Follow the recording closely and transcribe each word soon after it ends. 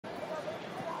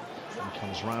Here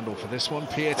comes Randall for this one.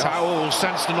 Piutau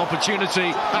sensed an opportunity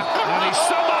and he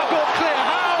somehow got clear.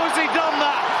 How has he done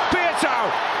that? Piutau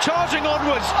charging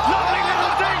onwards. Lovely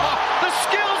little dink. The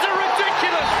skills are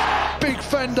ridiculous. Big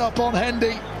fend up on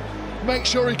Hendy. Make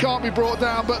sure he can't be brought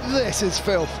down, but this is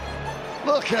filth.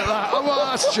 Look at that. Oh,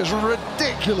 that's just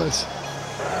ridiculous.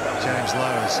 James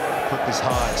Lowe's put this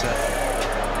high to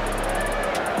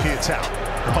Piutau.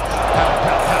 Oh, how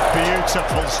about that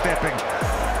beautiful stepping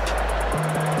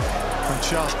from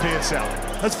Charles Piutau.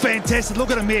 That's fantastic.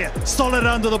 Look at him here. Solid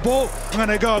under the ball. I'm going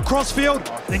to go across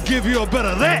field and give you a bit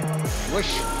of that.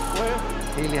 Wish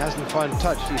Healy hasn't found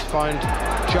touch. He's found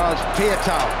Charles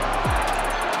Piutau,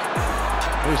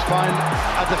 who's found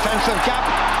a defensive gap.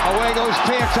 Away goes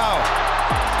Piutau.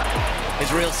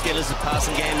 His real skill is the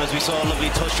passing game, as we saw a lovely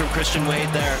touch from Christian Wade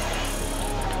there.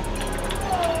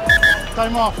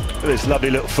 Time off. This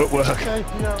lovely little footwork. Okay,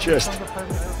 yeah, just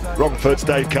wrong foot's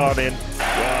Dave Kahn in.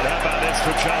 Well, how about this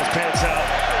from Charles Piutau?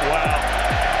 Wow.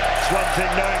 It's one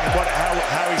thing knowing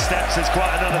how he steps, it's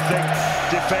quite another thing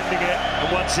defending it,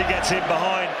 and once he gets in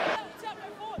behind.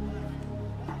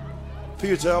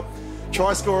 Piutau,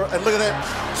 try scorer, and look at that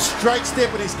straight step,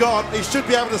 and he's gone. He should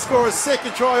be able to score his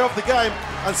second try of the game,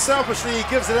 and selfishly he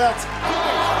gives it out.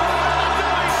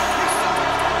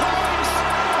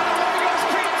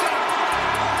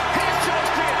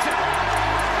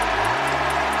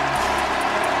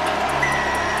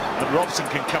 And Robson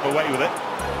can come away with it.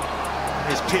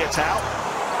 Here's Piutau.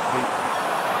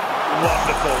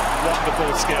 Wonderful,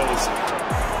 wonderful skills.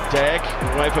 Deg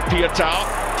away for Piutau.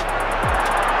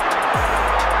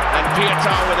 And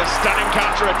Piutau with a stunning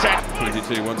counter-attack.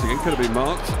 22 once again, could have been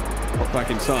marked. Popped back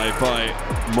inside by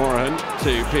Morahan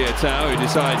to Piutau, who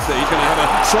decides that he's going to have a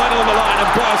slide on the line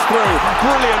and burst through.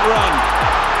 Brilliant run.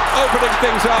 Opening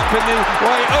things up in the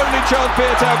way only Charles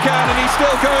Piutau can, and he's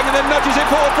still going and then nudges it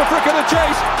forward for Fricke to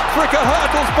chase. Fricke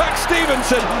hurdles back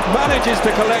Stevenson, manages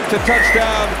to collect a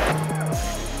touchdown.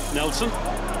 Nelson,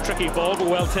 tricky ball, but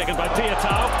well taken by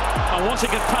Piutau. And once he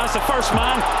gets past the first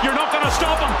man, you're not going to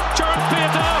stop him. Charles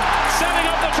Piutau setting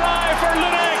up the try for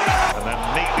Ludig. And then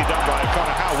neatly done by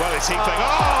O'Connor. How well is he playing?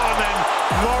 Oh, and then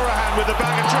Morahan with the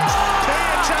bag of tricks.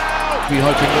 Piutau! We're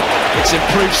hoping that it's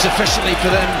improved sufficiently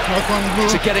for them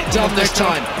to get it done this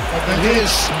time. And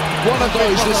here's one of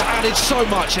those that's added so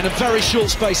much in a very short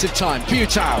space of time.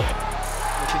 Piutau.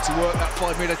 Looking to work that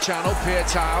 5-metre channel.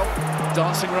 Piutau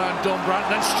dancing around Dombrandt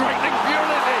and then straightening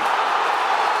brilliantly.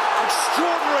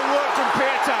 Extraordinary work from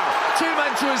Piutau. Two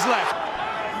men to his left.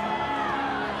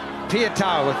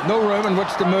 Piutau with no room in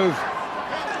which to move.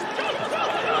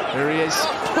 There he is,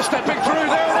 stepping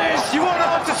through, there it is! You want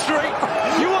artistry,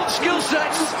 you want skill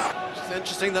sets! It's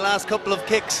interesting, the last couple of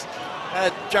kicks,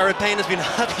 Jared Payne has been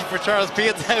happy for Charles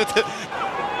Piutau.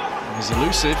 He's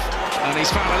elusive, and he's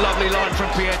found a lovely line from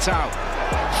Piutau.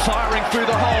 Firing through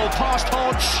the hole, past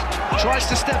Hodge, tries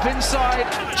to step inside.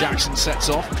 Jackson sets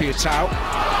off, Piutau.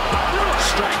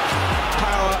 Strength,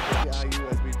 power. Yeah, you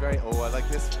has been very, I like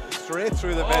this. Straight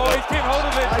through the middle. Oh, he's came hold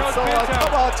of it, Charles Piutau.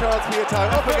 Come on, Charles Piutau,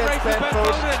 up against Ben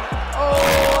Foden. Oh,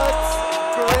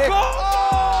 it's great. Oh,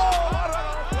 what an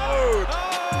offload.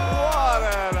 What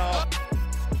an off.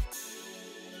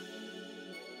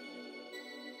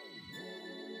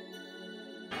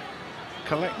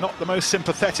 Collect not the most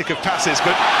sympathetic of passes,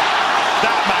 but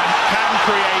that man can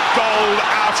create gold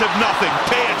out of nothing.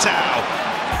 Piutau.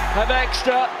 Have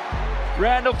extra.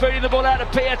 Randall feeding the ball out of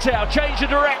Piutau. Change the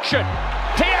direction.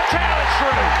 Piutau is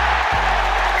through.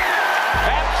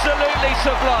 Absolutely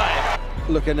sublime.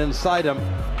 Looking inside him.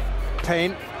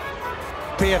 Payne.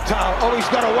 Piutau. Oh, he's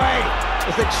got away.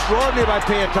 It's extraordinary by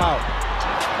Piutau.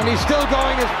 And he's still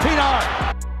going as Pinar.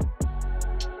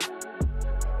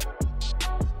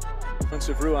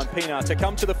 Of Ruan Pinar to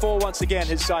come to the fore once again,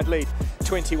 his side lead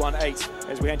 21-8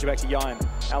 as we hand you back to Jan,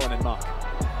 Alan and Mark.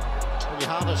 And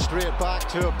Johanna straight back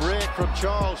to a break from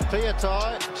Charles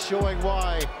Piutau, showing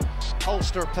why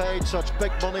Ulster paid such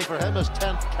big money for him, his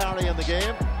 10th carry in the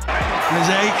game. There's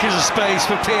acres of space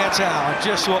for Piutau,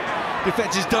 just what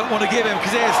defenders don't want to give him,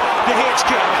 because here's the hitch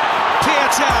kick.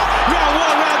 Piutau, round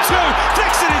one, round two,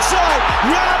 flicks it inside,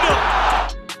 Randall.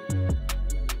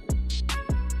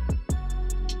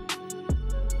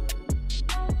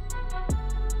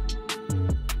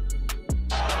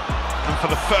 For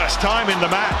the first time in the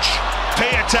match,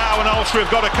 Piutau and Ulster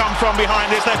have got to come from behind.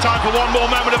 Is there time for one more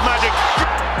moment of magic?